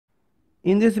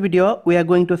In this video, we are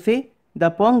going to see the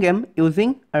Pong game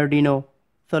using Arduino.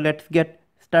 So let's get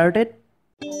started.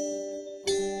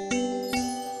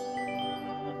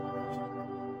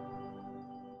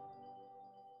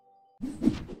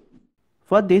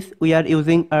 For this, we are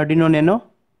using Arduino Nano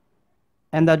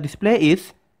and the display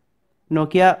is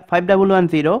Nokia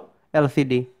 5110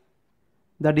 LCD.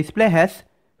 The display has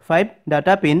 5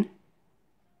 data pins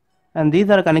and these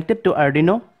are connected to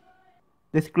Arduino.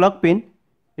 This clock pin,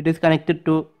 it is connected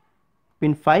to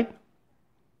pin 5.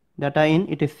 Data in,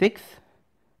 it is 6,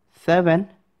 7,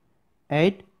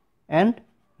 8 and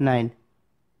 9.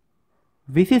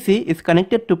 VCC is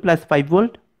connected to plus 5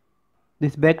 volt.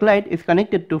 This backlight is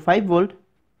connected to 5 volt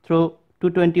through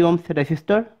 220 ohms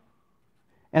resistor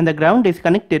and the ground is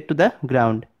connected to the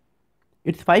ground.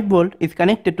 Its 5 volt is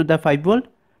connected to the 5 volt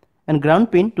and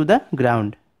ground pin to the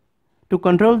ground. To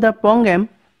control the Pong game,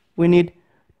 we need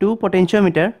 2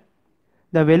 potentiometer.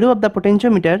 The value of the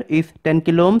potentiometer is 10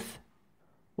 kilo ohms.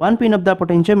 One pin of the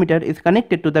potentiometer is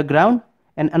connected to the ground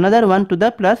and another one to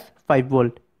the plus 5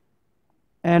 volt.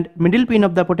 And middle pin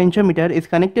of the potentiometer is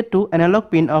connected to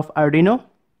analog pin of Arduino.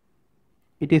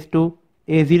 It is to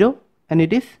A0 and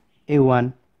it is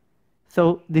A1.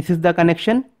 So this is the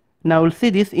connection. Now we'll see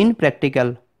this in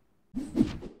practical.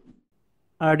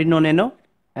 Arduino Nano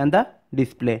and the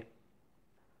display.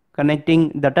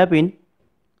 Connecting data pin,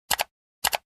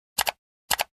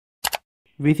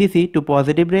 VCC to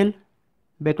positive rail,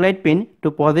 backlight pin to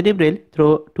positive rail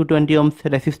through 220 ohms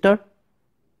resistor.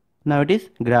 Now it is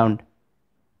ground.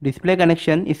 Display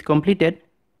connection is completed.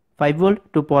 5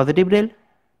 volt to positive rail,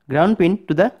 ground pin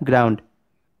to the ground.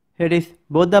 Here is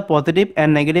both the positive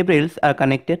and negative rails are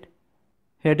connected.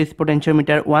 Here is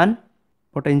potentiometer 1,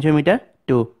 potentiometer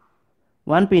 2.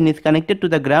 One pin is connected to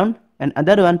the ground and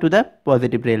other one to the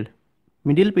positive rail.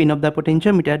 Middle pin of the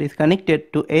potentiometer is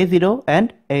connected to A0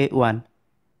 and A1.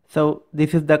 So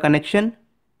this is the connection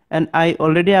and I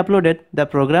already uploaded the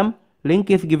program. Link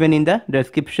is given in the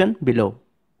description below.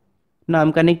 Now I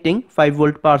am connecting 5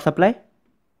 volt power supply.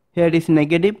 Here is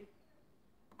negative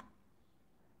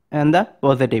and the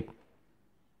positive.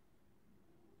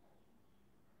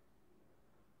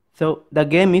 So the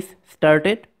game is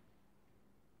started.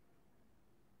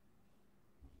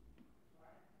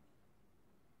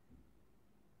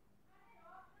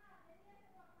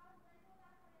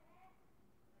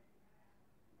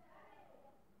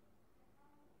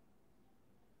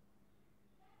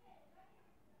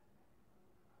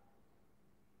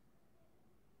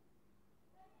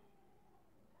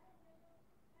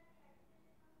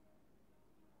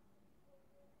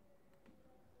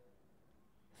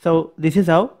 So this is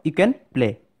how you can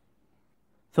play.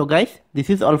 So guys, this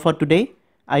is all for today.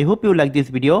 I hope you like this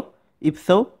video. If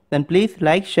so, then please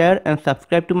like, share and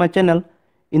subscribe to my channel.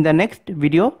 In the next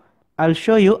video, I'll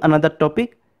show you another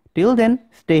topic. Till then,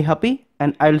 stay happy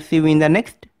and I'll see you in the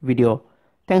next video.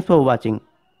 Thanks for watching.